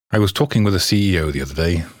I was talking with a CEO the other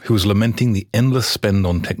day who was lamenting the endless spend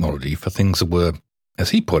on technology for things that were, as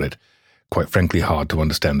he put it, quite frankly hard to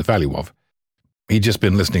understand the value of. He'd just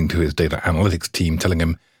been listening to his data analytics team telling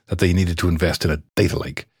him that they needed to invest in a data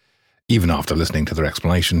lake. Even after listening to their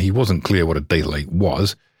explanation, he wasn't clear what a data lake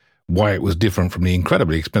was, why it was different from the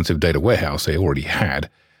incredibly expensive data warehouse they already had,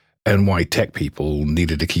 and why tech people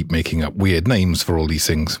needed to keep making up weird names for all these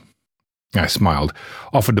things. I smiled,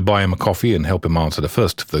 offered to buy him a coffee and help him answer the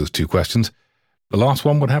first of those two questions. The last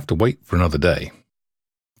one would have to wait for another day.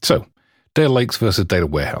 So, data lakes versus data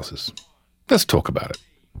warehouses. Let's talk about it.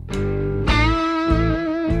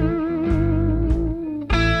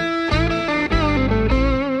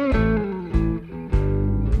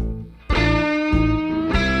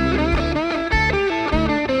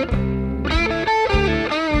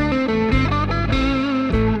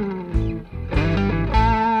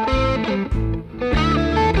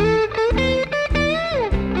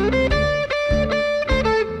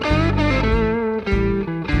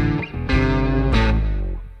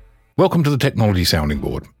 Welcome to the Technology Sounding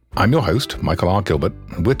Board. I'm your host, Michael R. Gilbert,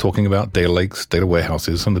 and we're talking about data lakes, data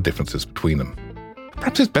warehouses, and the differences between them.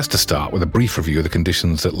 Perhaps it's best to start with a brief review of the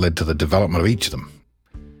conditions that led to the development of each of them.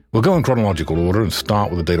 We'll go in chronological order and start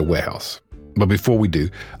with the data warehouse. But before we do,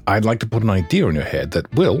 I'd like to put an idea in your head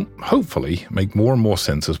that will, hopefully, make more and more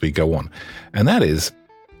sense as we go on. And that is,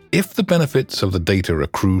 if the benefits of the data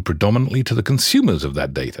accrue predominantly to the consumers of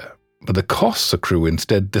that data, but the costs accrue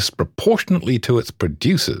instead disproportionately to its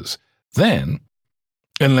producers, then,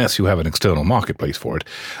 unless you have an external marketplace for it,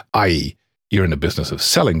 i.e., you're in the business of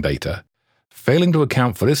selling data, failing to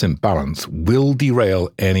account for this imbalance will derail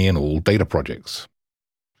any and all data projects.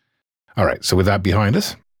 All right, so with that behind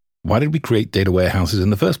us, why did we create data warehouses in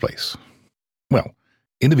the first place? Well,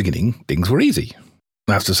 in the beginning, things were easy.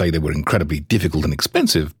 That's to say they were incredibly difficult and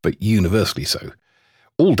expensive, but universally so.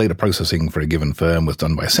 All data processing for a given firm was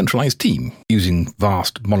done by a centralized team using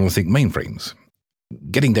vast monolithic mainframes.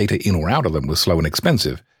 Getting data in or out of them was slow and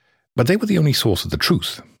expensive, but they were the only source of the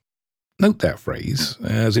truth. Note that phrase,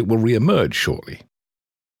 as it will re-emerge shortly.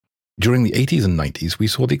 During the 80s and 90s, we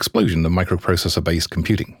saw the explosion of microprocessor-based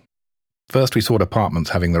computing. First, we saw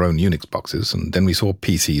departments having their own Unix boxes, and then we saw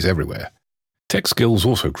PCs everywhere. Tech skills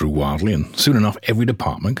also grew wildly, and soon enough every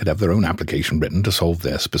department could have their own application written to solve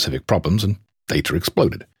their specific problems, and data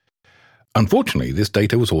exploded. Unfortunately, this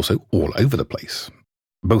data was also all over the place,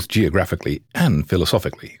 both geographically and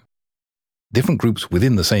philosophically. Different groups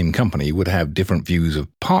within the same company would have different views of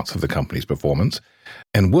parts of the company's performance,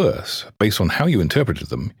 and worse, based on how you interpreted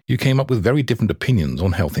them, you came up with very different opinions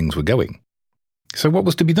on how things were going. So what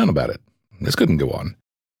was to be done about it? This couldn't go on.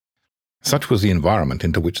 Such was the environment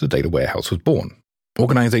into which the data warehouse was born.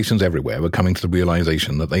 Organizations everywhere were coming to the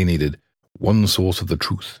realization that they needed one source of the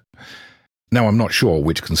truth. Now, I'm not sure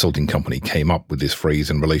which consulting company came up with this phrase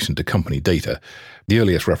in relation to company data. The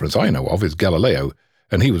earliest reference I know of is Galileo,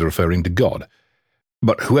 and he was referring to God.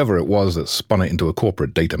 But whoever it was that spun it into a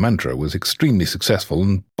corporate data mantra was extremely successful,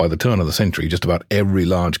 and by the turn of the century, just about every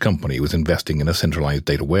large company was investing in a centralized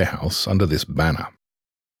data warehouse under this banner.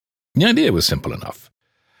 The idea was simple enough.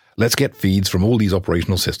 Let's get feeds from all these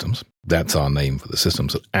operational systems. That's our name for the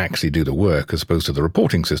systems that actually do the work, as opposed to the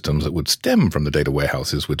reporting systems that would stem from the data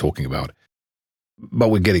warehouses we're talking about. But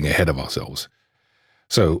we're getting ahead of ourselves.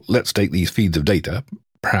 So let's take these feeds of data,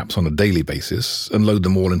 perhaps on a daily basis, and load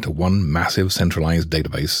them all into one massive centralized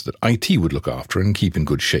database that IT would look after and keep in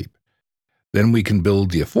good shape. Then we can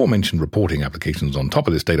build the aforementioned reporting applications on top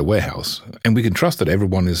of this data warehouse, and we can trust that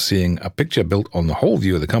everyone is seeing a picture built on the whole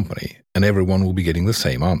view of the company, and everyone will be getting the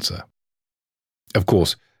same answer. Of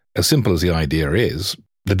course, as simple as the idea is,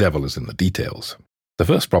 the devil is in the details. The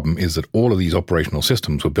first problem is that all of these operational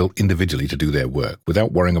systems were built individually to do their work,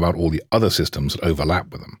 without worrying about all the other systems that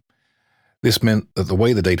overlap with them. This meant that the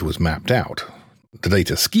way the data was mapped out, the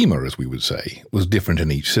data schema, as we would say, was different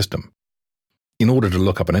in each system. In order to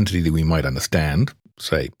look up an entity that we might understand,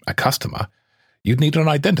 say a customer, you'd need an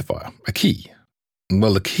identifier, a key.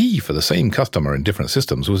 Well, the key for the same customer in different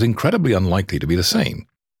systems was incredibly unlikely to be the same.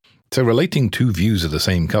 So relating two views of the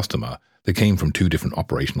same customer that came from two different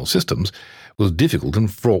operational systems was difficult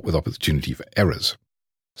and fraught with opportunity for errors.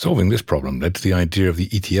 Solving this problem led to the idea of the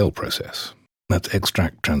ETL process. That's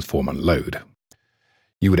extract, transform, and load.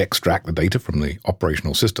 You would extract the data from the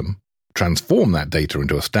operational system, transform that data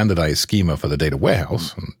into a standardized schema for the data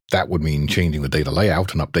warehouse, and that would mean changing the data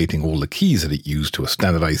layout and updating all the keys that it used to a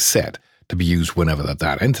standardized set to be used whenever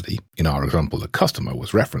that entity, in our example the customer,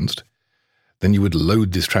 was referenced. Then you would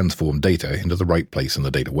load this transformed data into the right place in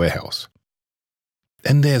the data warehouse.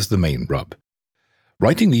 And there's the main rub.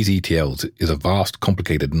 Writing these ETLs is a vast,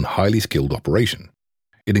 complicated, and highly skilled operation.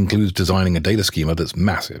 It includes designing a data schema that's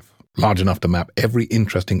massive, large enough to map every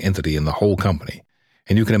interesting entity in the whole company,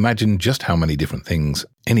 and you can imagine just how many different things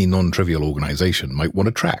any non-trivial organization might want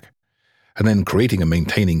to track, and then creating and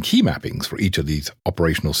maintaining key mappings for each of these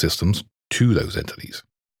operational systems to those entities.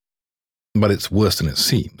 But it's worse than it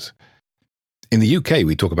seems. In the UK,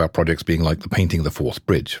 we talk about projects being like the painting of the Forth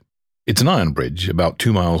Bridge. It's an iron bridge about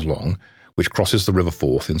 2 miles long, which crosses the River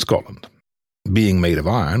Forth in Scotland. Being made of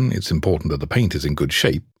iron, it's important that the paint is in good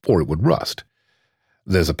shape, or it would rust.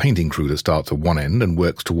 There's a painting crew that starts at one end and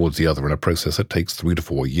works towards the other in a process that takes 3 to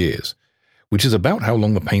 4 years, which is about how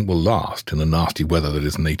long the paint will last in the nasty weather that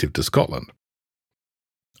is native to Scotland.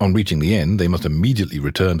 On reaching the end, they must immediately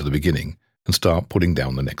return to the beginning and start putting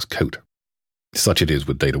down the next coat. Such it is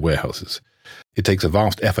with data warehouses. It takes a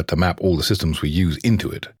vast effort to map all the systems we use into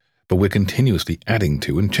it, but we're continuously adding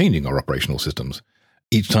to and changing our operational systems.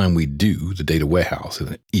 Each time we do, the data warehouse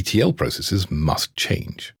and ETL processes must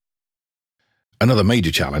change. Another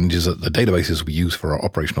major challenge is that the databases we use for our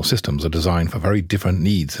operational systems are designed for very different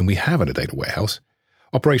needs than we have in a data warehouse.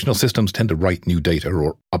 Operational systems tend to write new data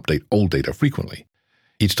or update old data frequently,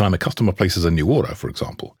 each time a customer places a new order, for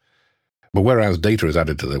example. But whereas data is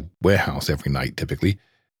added to the warehouse every night typically,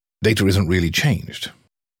 data isn't really changed.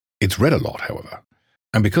 It's read a lot, however.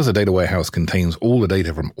 And because a data warehouse contains all the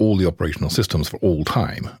data from all the operational systems for all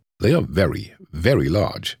time, they are very, very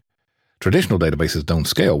large. Traditional databases don't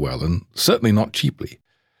scale well, and certainly not cheaply.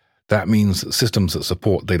 That means that systems that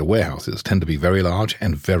support data warehouses tend to be very large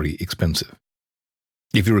and very expensive.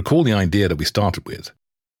 If you recall the idea that we started with,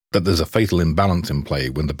 that there's a fatal imbalance in play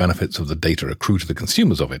when the benefits of the data accrue to the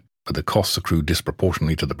consumers of it, but the costs accrue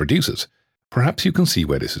disproportionately to the producers, perhaps you can see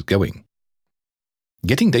where this is going.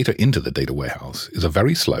 Getting data into the data warehouse is a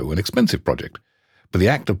very slow and expensive project, but the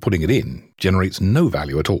act of putting it in generates no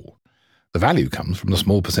value at all. The value comes from the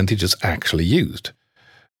small percentage that's actually used,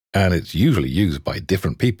 and it's usually used by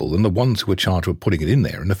different people than the ones who are charged with putting it in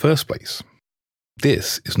there in the first place.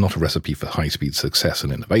 This is not a recipe for high-speed success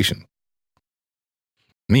and innovation.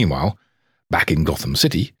 Meanwhile, back in Gotham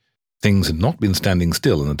City, things had not been standing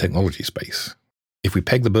still in the technology space. If we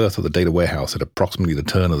peg the birth of the data warehouse at approximately the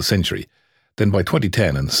turn of the century, then by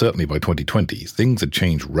 2010 and certainly by 2020, things had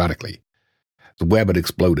changed radically. The web had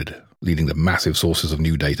exploded, leading to massive sources of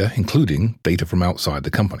new data, including data from outside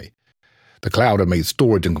the company. The cloud had made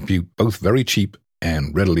storage and compute both very cheap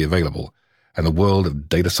and readily available, and the world of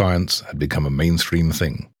data science had become a mainstream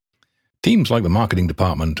thing. Teams like the marketing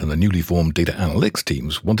department and the newly formed data analytics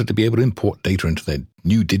teams wanted to be able to import data into their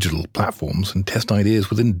new digital platforms and test ideas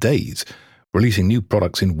within days, releasing new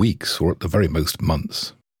products in weeks or at the very most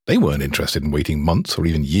months. They weren't interested in waiting months or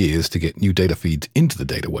even years to get new data feeds into the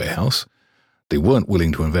data warehouse. They weren't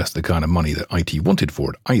willing to invest the kind of money that IT wanted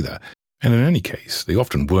for it either, and in any case, they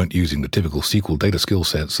often weren't using the typical SQL data skill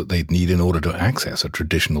sets that they'd need in order to access a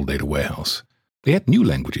traditional data warehouse. They had new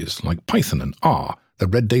languages like Python and R that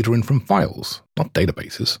read data in from files, not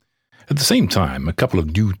databases. At the same time, a couple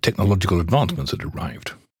of new technological advancements had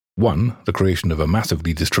arrived. One, the creation of a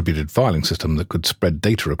massively distributed filing system that could spread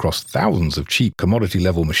data across thousands of cheap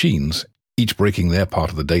commodity-level machines, each breaking their part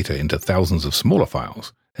of the data into thousands of smaller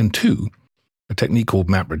files. And two, a technique called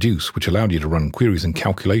MapReduce, which allowed you to run queries and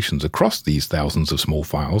calculations across these thousands of small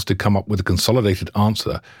files to come up with a consolidated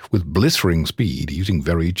answer with blistering speed using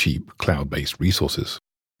very cheap cloud-based resources.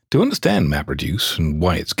 To understand MapReduce and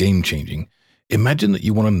why it's game-changing, imagine that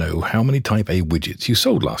you want to know how many Type A widgets you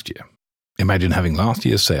sold last year. Imagine having last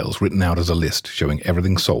year's sales written out as a list showing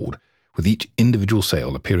everything sold, with each individual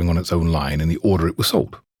sale appearing on its own line in the order it was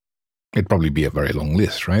sold. It'd probably be a very long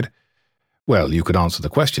list, right? Well, you could answer the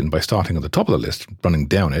question by starting at the top of the list, running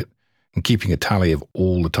down it, and keeping a tally of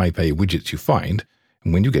all the Type A widgets you find,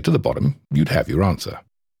 and when you get to the bottom, you'd have your answer.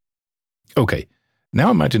 Okay, now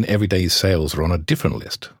imagine every day's sales are on a different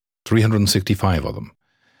list, 365 of them.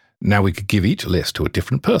 Now we could give each list to a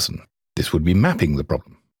different person. This would be mapping the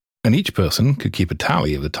problem. And each person could keep a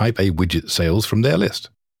tally of the Type A widget sales from their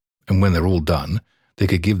list. And when they're all done, they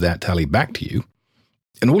could give that tally back to you.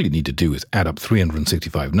 And all you need to do is add up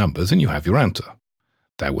 365 numbers and you have your answer.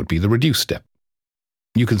 That would be the reduce step.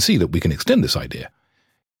 You can see that we can extend this idea.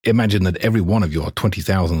 Imagine that every one of your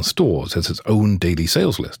 20,000 stores has its own daily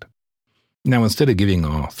sales list. Now, instead of giving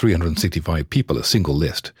our 365 people a single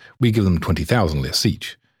list, we give them 20,000 lists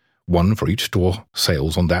each, one for each store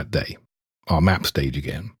sales on that day, our map stage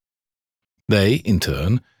again. They, in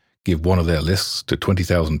turn, give one of their lists to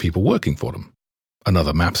 20,000 people working for them,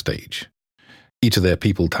 another map stage. Each of their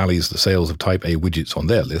people tallies the sales of Type A widgets on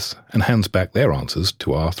their list and hands back their answers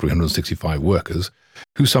to our 365 workers,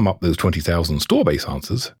 who sum up those 20,000 store-based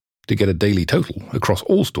answers to get a daily total across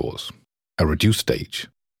all stores, a reduced stage.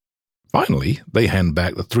 Finally, they hand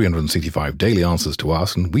back the 365 daily answers to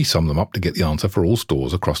us, and we sum them up to get the answer for all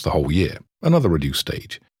stores across the whole year, another reduced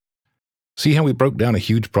stage. See how we broke down a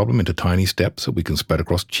huge problem into tiny steps that we can spread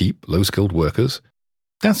across cheap, low-skilled workers?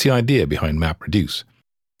 That's the idea behind MapReduce,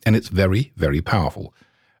 and it's very, very powerful,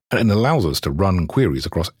 and it allows us to run queries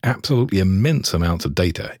across absolutely immense amounts of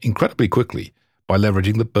data incredibly quickly by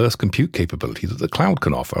leveraging the burst compute capability that the cloud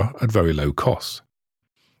can offer at very low costs.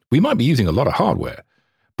 We might be using a lot of hardware,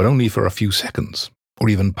 but only for a few seconds, or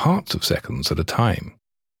even parts of seconds at a time.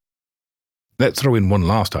 Let's throw in one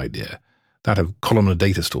last idea, that of columnar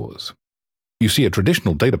data stores. You see, a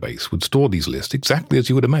traditional database would store these lists exactly as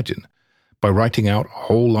you would imagine, by writing out a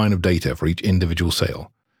whole line of data for each individual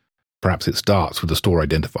sale. Perhaps it starts with the store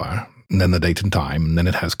identifier, and then the date and time, and then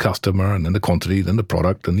it has customer, and then the quantity, then the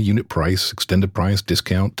product, and the unit price, extended price,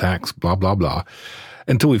 discount, tax, blah, blah, blah,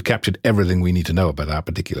 until we've captured everything we need to know about that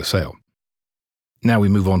particular sale. Now we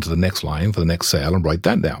move on to the next line for the next sale and write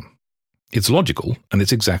that down. It's logical, and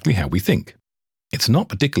it's exactly how we think. It's not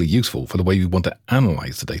particularly useful for the way we want to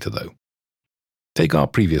analyze the data, though. Take our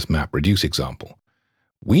previous MapReduce example.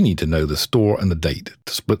 We need to know the store and the date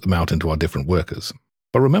to split them out into our different workers.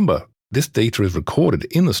 But remember, this data is recorded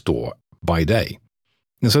in the store by day.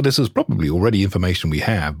 And so this is probably already information we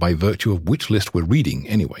have by virtue of which list we're reading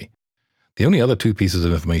anyway. The only other two pieces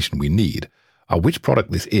of information we need are which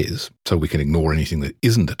product this is, so we can ignore anything that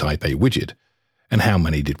isn't a Type A widget, and how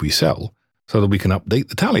many did we sell, so that we can update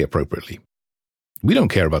the tally appropriately. We don't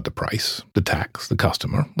care about the price, the tax, the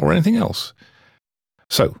customer, or anything else.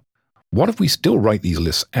 So, what if we still write these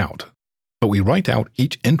lists out, but we write out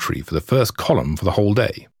each entry for the first column for the whole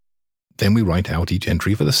day? Then we write out each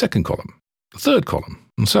entry for the second column, the third column,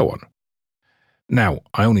 and so on. Now,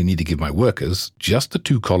 I only need to give my workers just the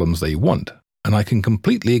two columns they want, and I can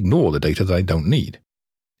completely ignore the data that I don't need.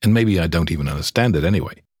 And maybe I don't even understand it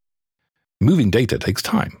anyway. Moving data takes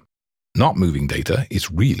time. Not moving data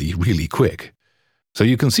is really, really quick. So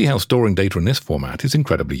you can see how storing data in this format is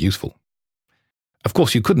incredibly useful. Of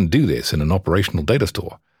course, you couldn't do this in an operational data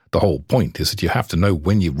store. The whole point is that you have to know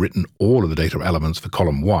when you've written all of the data elements for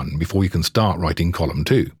column 1 before you can start writing column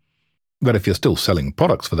 2. But if you're still selling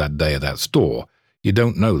products for that day at that store, you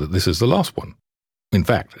don't know that this is the last one. In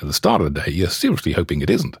fact, at the start of the day, you're seriously hoping it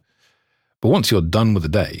isn't. But once you're done with the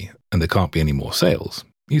day, and there can't be any more sales,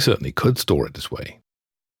 you certainly could store it this way.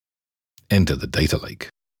 Enter the data lake.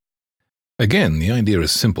 Again, the idea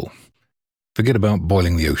is simple. Forget about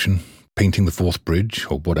boiling the ocean, painting the fourth bridge,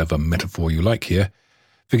 or whatever metaphor you like here.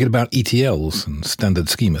 Forget about ETLs and standard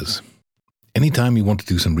schemas. Anytime you want to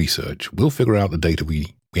do some research, we'll figure out the data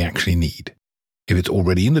we actually need. If it's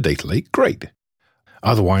already in the data lake, great.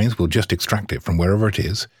 Otherwise, we'll just extract it from wherever it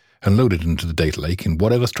is and load it into the data lake in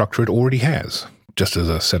whatever structure it already has, just as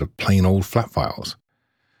a set of plain old flat files.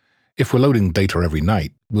 If we're loading data every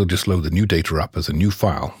night, we'll just load the new data up as a new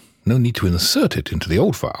file. No need to insert it into the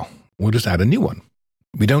old file. We'll just add a new one.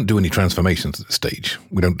 We don't do any transformations at this stage.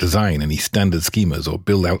 We don't design any standard schemas or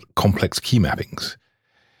build out complex key mappings.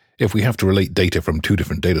 If we have to relate data from two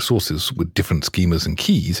different data sources with different schemas and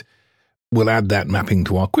keys, we'll add that mapping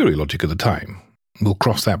to our query logic at the time. We'll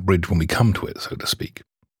cross that bridge when we come to it, so to speak.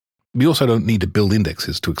 We also don't need to build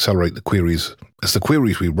indexes to accelerate the queries, as the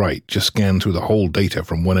queries we write just scan through the whole data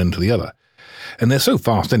from one end to the other. And they're so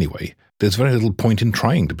fast anyway, there's very little point in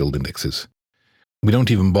trying to build indexes. We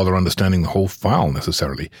don't even bother understanding the whole file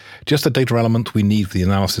necessarily, just the data element we need for the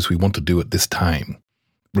analysis we want to do at this time.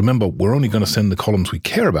 Remember, we're only going to send the columns we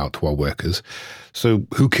care about to our workers, so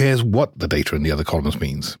who cares what the data in the other columns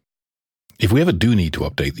means? If we ever do need to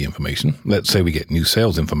update the information, let's say we get new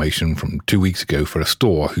sales information from 2 weeks ago for a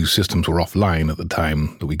store whose systems were offline at the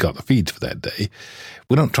time that we got the feeds for that day,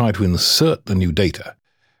 we don't try to insert the new data.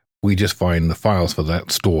 We just find the files for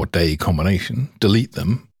that store day combination, delete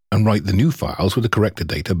them, and write the new files with the corrected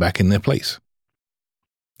data back in their place.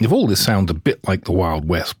 If all this sounds a bit like the Wild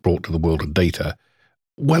West brought to the world of data,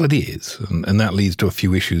 well, it is, and that leads to a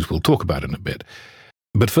few issues we'll talk about in a bit.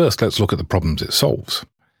 But first, let's look at the problems it solves.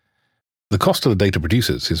 The cost of the data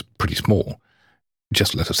producers is pretty small.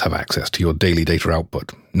 Just let us have access to your daily data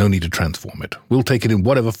output. No need to transform it. We'll take it in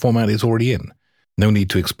whatever format it's already in. No need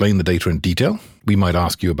to explain the data in detail. We might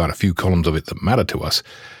ask you about a few columns of it that matter to us,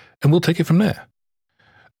 and we'll take it from there.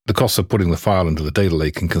 The costs of putting the file into the data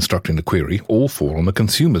lake and constructing the query all fall on the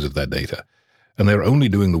consumers of that data, and they're only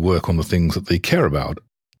doing the work on the things that they care about.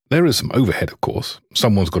 There is some overhead, of course.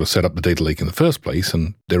 Someone's got to set up the data lake in the first place,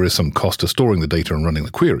 and there is some cost to storing the data and running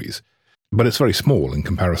the queries, but it's very small in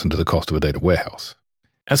comparison to the cost of a data warehouse.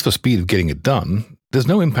 As for speed of getting it done, there's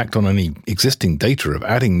no impact on any existing data of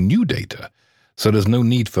adding new data, so there's no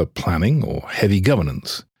need for planning or heavy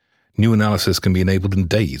governance. New analysis can be enabled in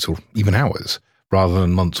days or even hours, rather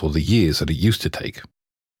than months or the years that it used to take.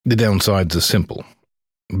 The downsides are simple.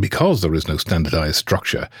 Because there is no standardized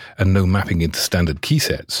structure and no mapping into standard key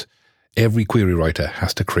sets, every query writer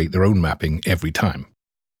has to create their own mapping every time.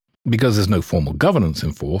 Because there's no formal governance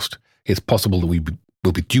enforced, it's possible that we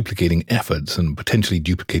will be duplicating efforts and potentially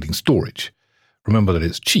duplicating storage. Remember that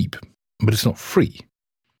it's cheap, but it's not free.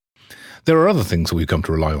 There are other things that we've come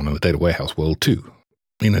to rely on in the data warehouse world too.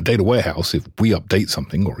 In a data warehouse, if we update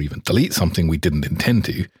something or even delete something we didn't intend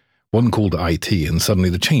to, one call to IT and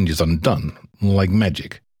suddenly the change is undone, like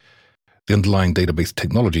magic. The underlying database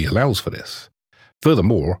technology allows for this.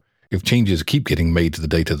 Furthermore, if changes keep getting made to the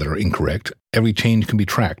data that are incorrect, every change can be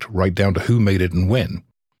tracked right down to who made it and when,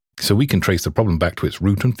 so we can trace the problem back to its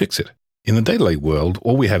root and fix it. In the data lake world,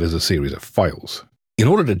 all we have is a series of files. In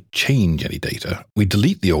order to change any data, we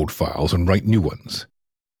delete the old files and write new ones.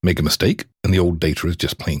 Make a mistake, and the old data is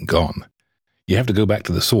just plain gone. You have to go back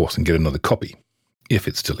to the source and get another copy, if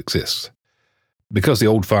it still exists. Because the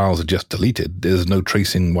old files are just deleted, there's no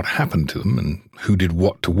tracing what happened to them and who did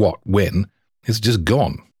what to what when. It's just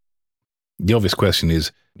gone. The obvious question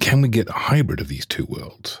is, can we get a hybrid of these two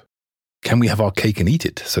worlds? Can we have our cake and eat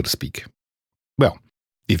it, so to speak? Well,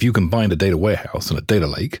 if you combine a data warehouse and a data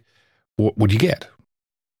lake, what would you get?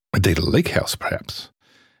 A data lakehouse, perhaps?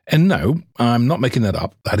 And no, I'm not making that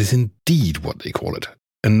up. That is indeed what they call it.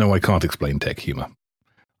 And no, I can't explain tech humor.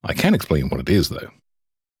 I can explain what it is, though.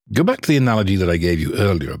 Go back to the analogy that I gave you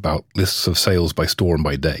earlier about lists of sales by store and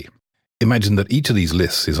by day. Imagine that each of these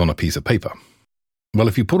lists is on a piece of paper. Well,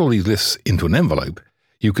 if you put all these lists into an envelope,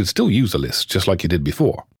 you could still use the list just like you did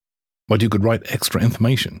before. But you could write extra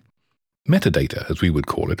information, metadata as we would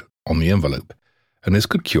call it, on the envelope, and this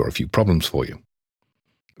could cure a few problems for you.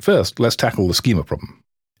 First, let's tackle the schema problem.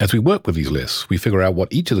 As we work with these lists, we figure out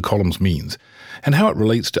what each of the columns means and how it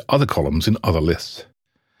relates to other columns in other lists.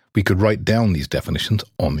 We could write down these definitions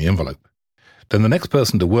on the envelope. Then the next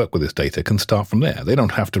person to work with this data can start from there. They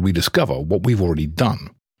don't have to rediscover what we've already done.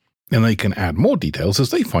 And they can add more details as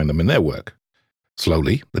they find them in their work.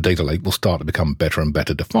 Slowly, the data lake will start to become better and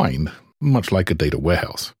better defined, much like a data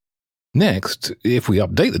warehouse. Next, if we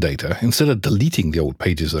update the data, instead of deleting the old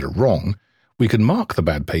pages that are wrong, we can mark the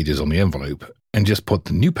bad pages on the envelope and just put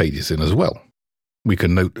the new pages in as well. We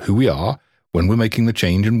can note who we are, when we're making the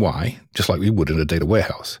change and why, just like we would in a data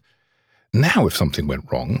warehouse. Now, if something went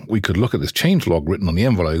wrong, we could look at this change log written on the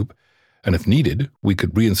envelope, and if needed, we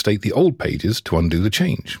could reinstate the old pages to undo the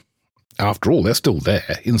change. After all, they're still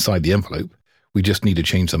there, inside the envelope. We just need to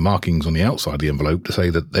change the markings on the outside of the envelope to say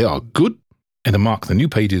that they are good, and to mark the new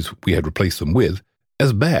pages we had replaced them with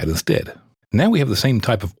as bad instead. Now we have the same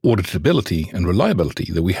type of auditability and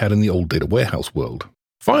reliability that we had in the old data warehouse world.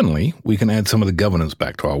 Finally, we can add some of the governance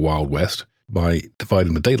back to our Wild West by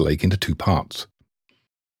dividing the data lake into two parts.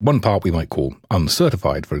 One part we might call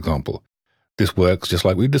uncertified, for example. This works just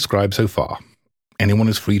like we've described so far. Anyone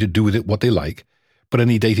is free to do with it what they like, but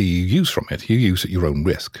any data you use from it, you use at your own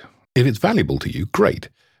risk. If it's valuable to you, great,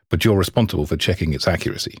 but you're responsible for checking its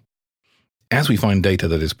accuracy. As we find data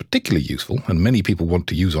that is particularly useful and many people want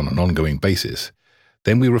to use on an ongoing basis,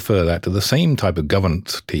 then we refer that to the same type of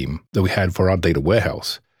governance team that we had for our data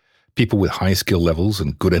warehouse. People with high skill levels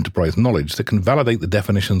and good enterprise knowledge that can validate the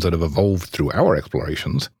definitions that have evolved through our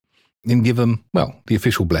explorations and give them, well, the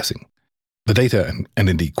official blessing. The data and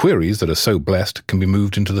indeed queries that are so blessed can be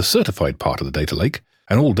moved into the certified part of the data lake,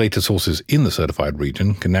 and all data sources in the certified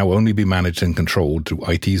region can now only be managed and controlled through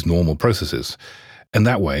IT's normal processes. And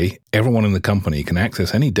that way, everyone in the company can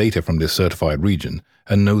access any data from this certified region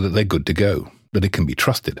and know that they're good to go, that it can be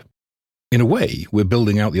trusted. In a way, we're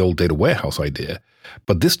building out the old data warehouse idea,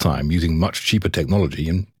 but this time using much cheaper technology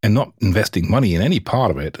and not investing money in any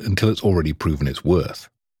part of it until it's already proven its worth.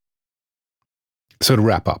 So to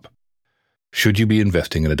wrap up, should you be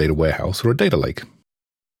investing in a data warehouse or a data lake?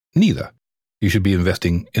 Neither. You should be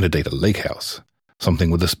investing in a data lakehouse,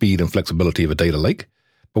 something with the speed and flexibility of a data lake,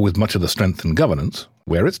 but with much of the strength and governance,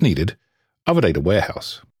 where it's needed, of a data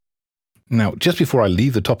warehouse. Now, just before I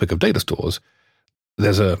leave the topic of data stores,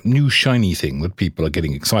 there's a new shiny thing that people are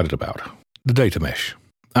getting excited about, the data mesh.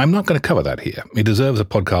 I'm not going to cover that here. It deserves a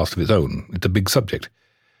podcast of its own. It's a big subject.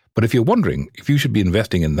 But if you're wondering if you should be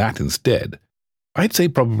investing in that instead, I'd say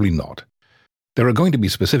probably not. There are going to be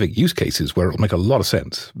specific use cases where it'll make a lot of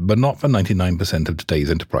sense, but not for 99% of today's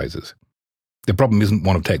enterprises. The problem isn't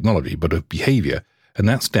one of technology, but of behavior, and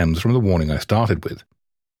that stems from the warning I started with.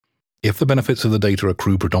 If the benefits of the data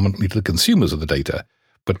accrue predominantly to the consumers of the data,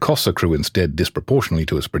 but costs accrue instead disproportionately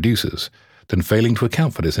to its producers, then failing to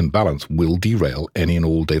account for this imbalance will derail any and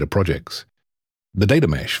all data projects. The data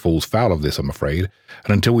mesh falls foul of this, I'm afraid,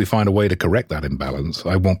 and until we find a way to correct that imbalance,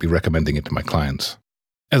 I won't be recommending it to my clients.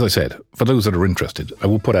 As I said, for those that are interested, I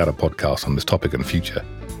will put out a podcast on this topic in the future.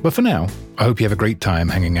 But for now, I hope you have a great time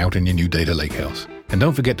hanging out in your new data lakehouse. And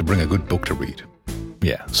don't forget to bring a good book to read.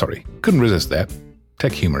 Yeah, sorry, couldn't resist that.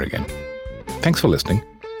 Tech humor again. Thanks for listening.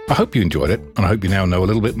 I hope you enjoyed it, and I hope you now know a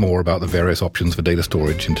little bit more about the various options for data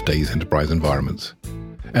storage in today's enterprise environments.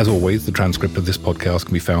 As always, the transcript of this podcast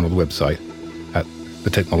can be found on the website at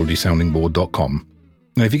thetechnologysoundingboard.com.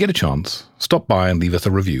 And if you get a chance, stop by and leave us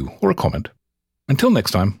a review or a comment. Until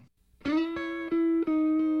next time,